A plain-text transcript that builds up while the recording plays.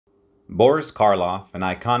Boris Karloff, an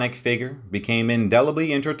iconic figure, became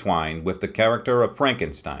indelibly intertwined with the character of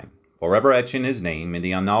Frankenstein, forever etching his name in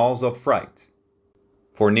the annals of fright.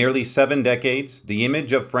 For nearly 7 decades, the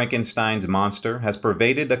image of Frankenstein's monster has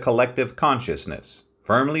pervaded the collective consciousness,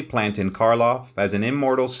 firmly planting Karloff as an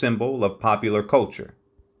immortal symbol of popular culture.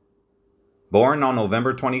 Born on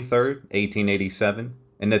November 23, 1887,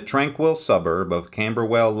 in the tranquil suburb of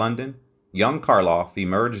Camberwell, London, young Karloff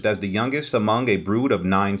emerged as the youngest among a brood of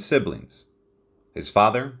 9 siblings. His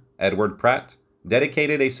father, Edward Pratt,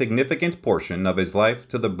 dedicated a significant portion of his life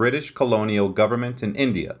to the British colonial government in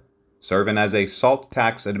India, serving as a salt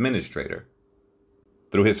tax administrator.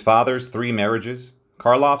 Through his father's 3 marriages,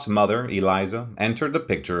 Karloff's mother, Eliza, entered the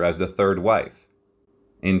picture as the 3rd wife.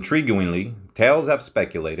 Intriguingly, tales have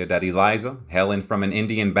speculated that Eliza, hailing from an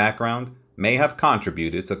Indian background, may have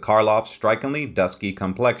contributed to Karloff's strikingly dusky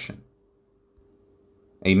complexion.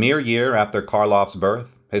 A mere year after Karloff's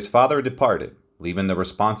birth, his father departed, leaving the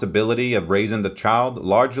responsibility of raising the child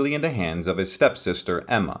largely in the hands of his stepsister,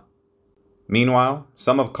 Emma. Meanwhile,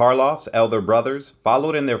 some of Karloff's elder brothers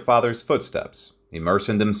followed in their father's footsteps,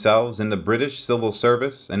 immersing themselves in the British civil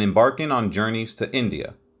service and embarking on journeys to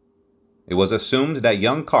India. It was assumed that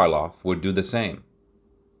young Karloff would do the same.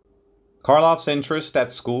 Karloff's interest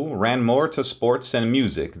at school ran more to sports and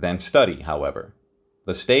music than study, however.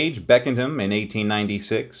 The stage beckoned him in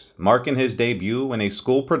 1896, marking his debut in a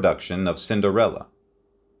school production of Cinderella.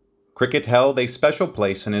 Cricket held a special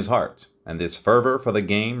place in his heart, and this fervor for the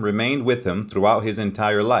game remained with him throughout his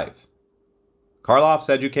entire life. Karloff's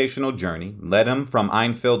educational journey led him from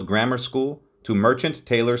Enfield Grammar School to Merchant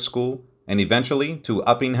Taylor's School and eventually to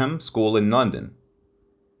Uppingham School in London.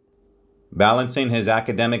 Balancing his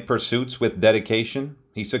academic pursuits with dedication,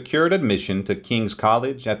 he secured admission to King's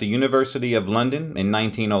College at the University of London in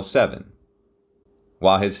 1907.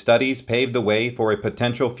 While his studies paved the way for a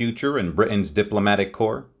potential future in Britain's diplomatic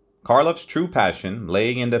corps, Karloff's true passion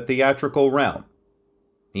lay in the theatrical realm.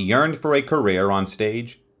 He yearned for a career on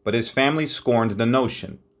stage, but his family scorned the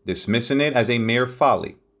notion, dismissing it as a mere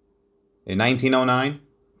folly. In 1909,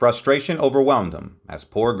 frustration overwhelmed him as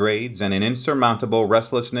poor grades and an insurmountable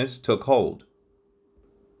restlessness took hold.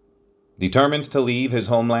 Determined to leave his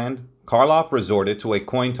homeland, Karloff resorted to a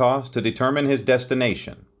coin toss to determine his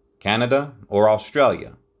destination, Canada or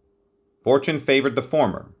Australia. Fortune favored the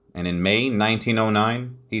former, and in May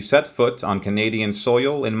 1909, he set foot on Canadian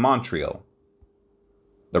soil in Montreal.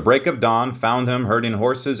 The break of dawn found him herding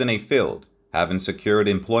horses in a field, having secured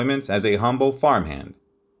employment as a humble farmhand.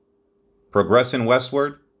 Progressing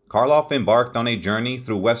westward, Karloff embarked on a journey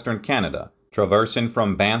through Western Canada, traversing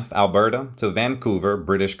from Banff, Alberta to Vancouver,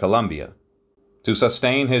 British Columbia. To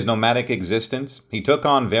sustain his nomadic existence, he took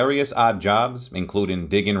on various odd jobs, including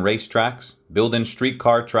digging racetracks, building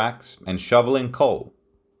streetcar tracks, and shoveling coal.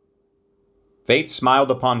 Fate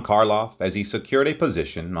smiled upon Karloff as he secured a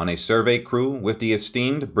position on a survey crew with the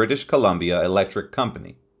esteemed British Columbia Electric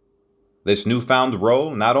Company. This newfound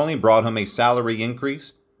role not only brought him a salary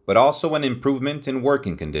increase, but also an improvement in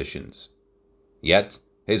working conditions. Yet,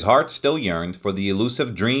 his heart still yearned for the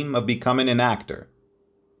elusive dream of becoming an actor.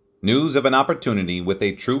 News of an opportunity with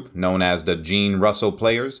a troupe known as the Jean Russell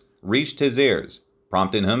Players reached his ears,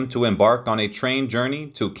 prompting him to embark on a train journey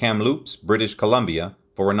to Kamloops, British Columbia,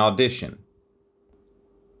 for an audition.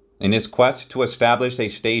 In his quest to establish a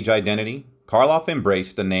stage identity, Karloff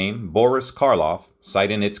embraced the name Boris Karloff,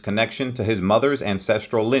 citing its connection to his mother's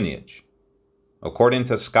ancestral lineage. According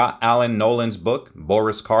to Scott Allen Nolan's book,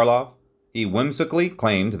 Boris Karloff, he whimsically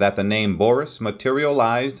claimed that the name Boris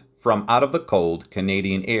materialized from out of the cold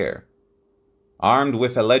Canadian air. Armed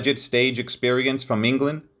with alleged stage experience from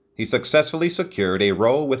England, he successfully secured a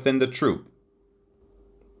role within the troupe.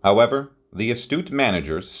 However, the astute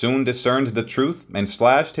managers soon discerned the truth and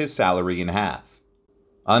slashed his salary in half.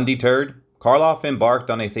 Undeterred, Karloff embarked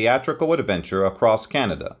on a theatrical adventure across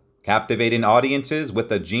Canada, captivating audiences with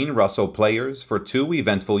the Jean Russell Players for 2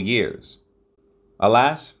 eventful years.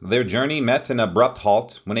 Alas, their journey met an abrupt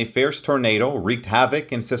halt when a fierce tornado wreaked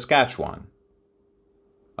havoc in Saskatchewan.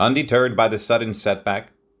 Undeterred by the sudden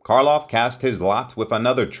setback, Karloff cast his lot with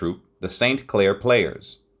another troupe, the St. Clair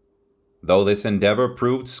Players. Though this endeavor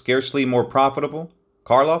proved scarcely more profitable,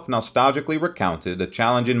 Karloff nostalgically recounted the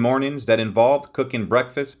challenging mornings that involved cooking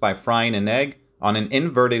breakfast by frying an egg on an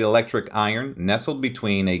inverted electric iron nestled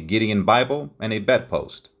between a Gideon Bible and a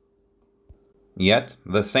bedpost. Yet,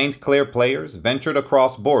 the St. Clair Players ventured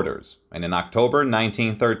across borders, and in October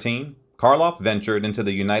 1913, Karloff ventured into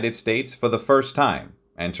the United States for the first time,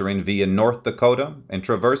 entering via North Dakota and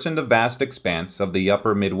traversing the vast expanse of the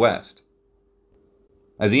upper Midwest.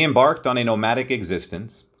 As he embarked on a nomadic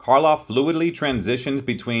existence, Karloff fluidly transitioned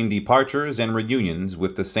between departures and reunions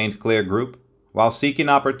with the St. Clair Group, while seeking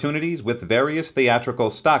opportunities with various theatrical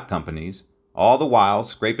stock companies, all the while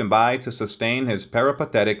scraping by to sustain his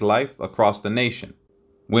peripatetic life across the nation.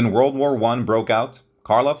 When World War I broke out,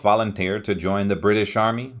 Karloff volunteered to join the British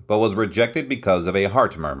Army, but was rejected because of a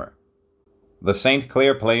heart murmur. The St.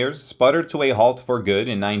 Clair Players sputtered to a halt for good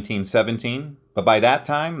in 1917, but by that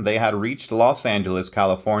time they had reached Los Angeles,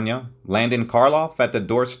 California, landing Karloff at the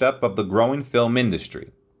doorstep of the growing film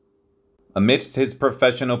industry. Amidst his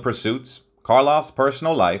professional pursuits, Karloff's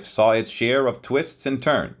personal life saw its share of twists and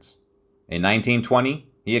turns. In 1920,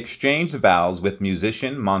 he exchanged vows with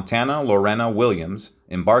musician Montana Lorena Williams,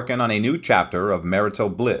 embarking on a new chapter of marital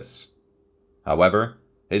bliss. However,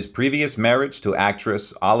 his previous marriage to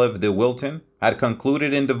actress Olive de Wilton had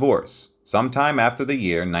concluded in divorce sometime after the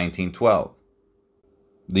year 1912.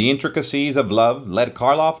 The intricacies of love led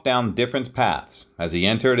Karloff down different paths as he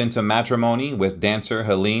entered into matrimony with dancer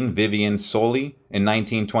Helene Vivian Soley in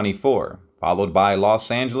 1924, followed by Los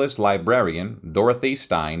Angeles librarian Dorothy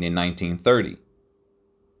Stein in 1930.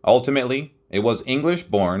 Ultimately, it was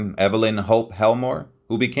English-born Evelyn Hope Helmore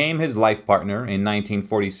who became his life partner in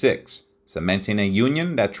 1946, cementing a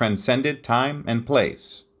union that transcended time and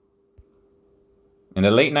place. In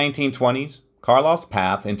the late 1920s, Karloff's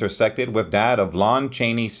path intersected with that of Lon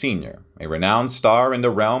Chaney Sr., a renowned star in the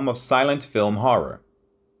realm of silent film horror.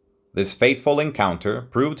 This fateful encounter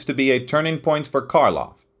proved to be a turning point for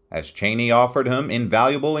Karloff, as Chaney offered him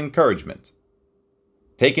invaluable encouragement.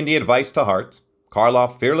 Taking the advice to heart,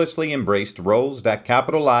 Karloff fearlessly embraced roles that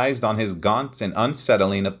capitalized on his gaunt and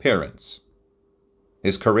unsettling appearance.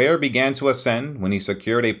 His career began to ascend when he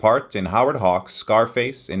secured a part in Howard Hawks'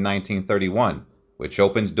 Scarface in 1931, which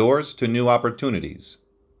opened doors to new opportunities.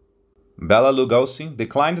 Bela Lugosi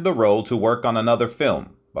declined the role to work on another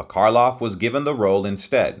film, but Karloff was given the role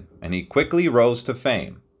instead, and he quickly rose to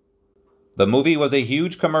fame. The movie was a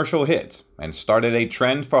huge commercial hit and started a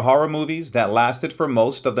trend for horror movies that lasted for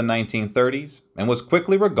most of the 1930s and was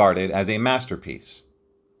quickly regarded as a masterpiece.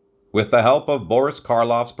 With the help of Boris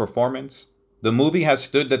Karloff's performance, the movie has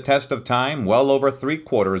stood the test of time well over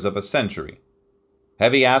 3/4 of a century.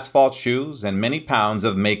 Heavy asphalt shoes and many pounds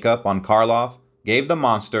of makeup on Karloff gave the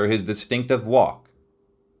monster his distinctive walk.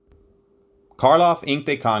 Karloff inked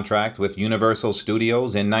a contract with Universal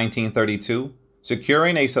Studios in 1932,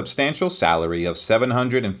 securing a substantial salary of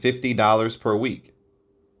 $750 per week.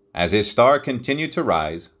 As his star continued to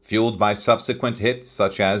rise, fueled by subsequent hits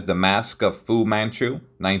such as The Mask of Fu Manchu,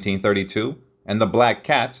 1932, and The Black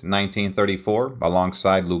Cat, 1934,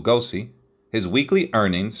 alongside Lugosi, his weekly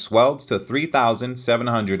earnings swelled to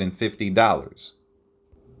 $3,750.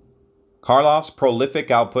 Karloff's prolific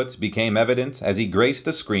output became evident as he graced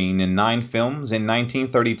the screen in 9 films in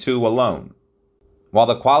 1932 alone. While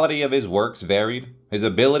the quality of his works varied, his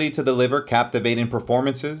ability to deliver captivating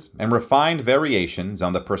performances and refined variations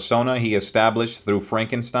on the persona he established through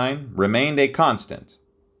Frankenstein remained a constant.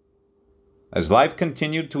 As life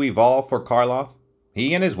continued to evolve for Karloff,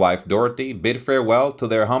 he and his wife Dorothy bid farewell to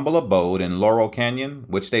their humble abode in Laurel Canyon,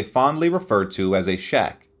 which they fondly referred to as a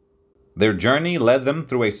shack. Their journey led them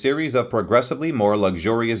through a series of progressively more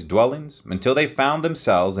luxurious dwellings until they found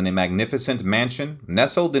themselves in a magnificent mansion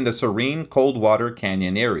nestled in the serene Coldwater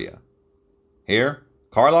Canyon area. Here,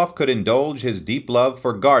 Karloff could indulge his deep love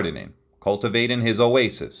for gardening, cultivating his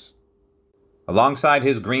oasis. Alongside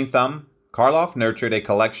his green thumb, Karloff nurtured a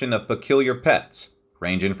collection of peculiar pets,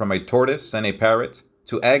 ranging from a tortoise and a parrot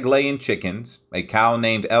to egg-laying chickens, a cow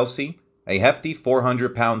named Elsie, a hefty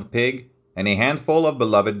 400-pound pig, and a handful of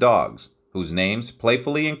beloved dogs, whose names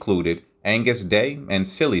playfully included Angus Day and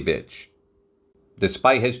Silly Bitch.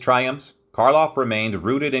 Despite his triumphs, Karloff remained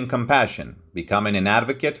rooted in compassion, becoming an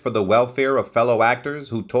advocate for the welfare of fellow actors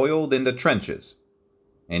who toiled in the trenches.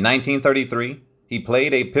 In 1933, he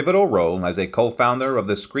played a pivotal role as a co-founder of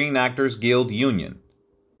the Screen Actors Guild Union.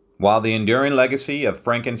 While the enduring legacy of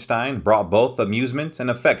Frankenstein brought both amusement and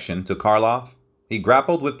affection to Karloff, he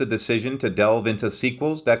grappled with the decision to delve into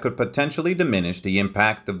sequels that could potentially diminish the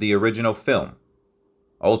impact of the original film.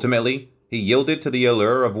 Ultimately, he yielded to the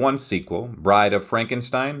allure of one sequel, Bride of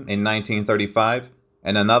Frankenstein, in 1935,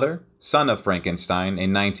 and another, Son of Frankenstein,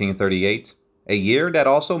 in 1938, a year that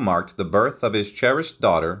also marked the birth of his cherished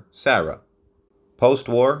daughter, Sarah.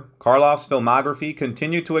 Post-war, Karloff's filmography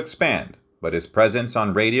continued to expand, but his presence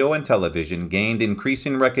on radio and television gained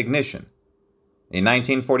increasing recognition. In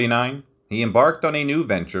 1949, he embarked on a new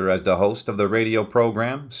venture as the host of the radio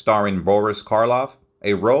program starring Boris Karloff,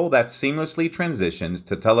 a role that seamlessly transitioned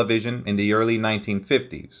to television in the early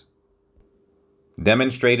 1950s.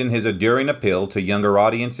 Demonstrating his enduring appeal to younger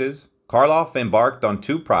audiences, Karloff embarked on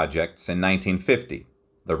two projects in 1950,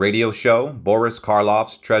 the radio show Boris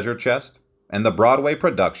Karloff's Treasure Chest and the Broadway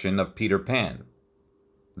production of Peter Pan.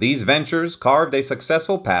 These ventures carved a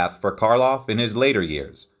successful path for Karloff in his later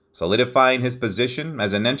years, solidifying his position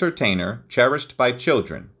as an entertainer cherished by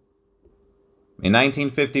children. In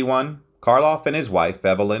 1951, Karloff and his wife,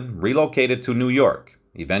 Evelyn, relocated to New York,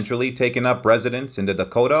 eventually taking up residence in the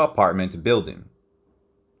Dakota apartment building.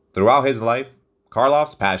 Throughout his life,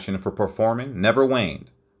 Karloff's passion for performing never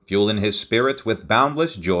waned, fueling his spirit with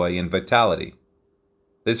boundless joy and vitality.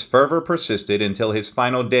 This fervor persisted until his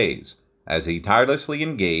final days, as he tirelessly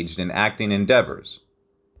engaged in acting endeavors.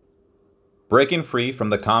 Breaking free from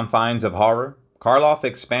the confines of horror, Karloff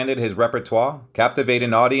expanded his repertoire,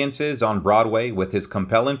 captivating audiences on Broadway with his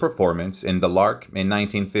compelling performance in The Lark in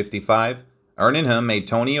 1955, earning him a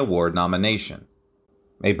Tony Award nomination.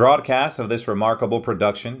 A broadcast of this remarkable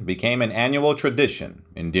production became an annual tradition,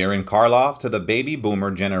 endearing Karloff to the baby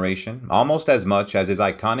boomer generation almost as much as his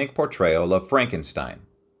iconic portrayal of Frankenstein.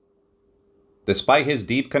 Despite his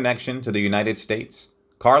deep connection to the United States,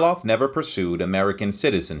 Karloff never pursued American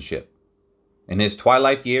citizenship. In his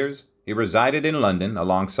twilight years, he resided in London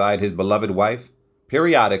alongside his beloved wife,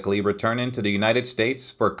 periodically returning to the United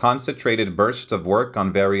States for concentrated bursts of work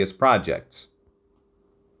on various projects.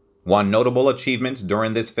 One notable achievement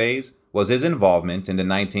during this phase was his involvement in the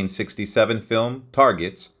 1967 film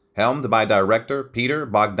Targets, helmed by director Peter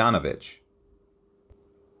Bogdanovich.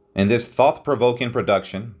 In this thought-provoking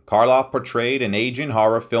production, Karloff portrayed an aging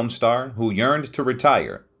horror film star who yearned to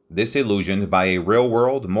retire, disillusioned by a real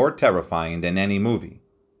world more terrifying than any movie.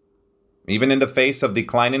 Even in the face of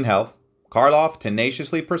declining health, Karloff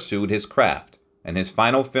tenaciously pursued his craft, and his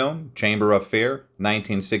final film, Chamber of Fear,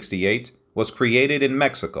 1968, was created in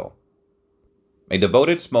Mexico. A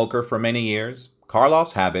devoted smoker for many years,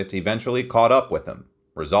 Karloff's habit eventually caught up with him,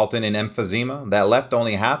 resulting in emphysema that left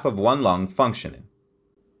only half of one lung functioning.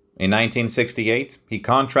 In 1968, he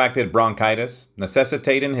contracted bronchitis,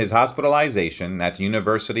 necessitating his hospitalization at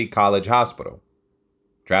University College Hospital.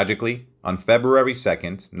 Tragically, on February 2,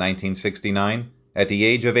 1969, at the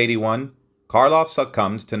age of 81, Karloff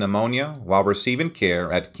succumbed to pneumonia while receiving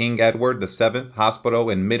care at King Edward VII Hospital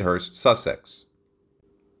in Midhurst, Sussex.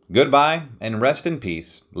 Goodbye and rest in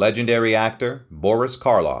peace, legendary actor Boris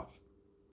Karloff.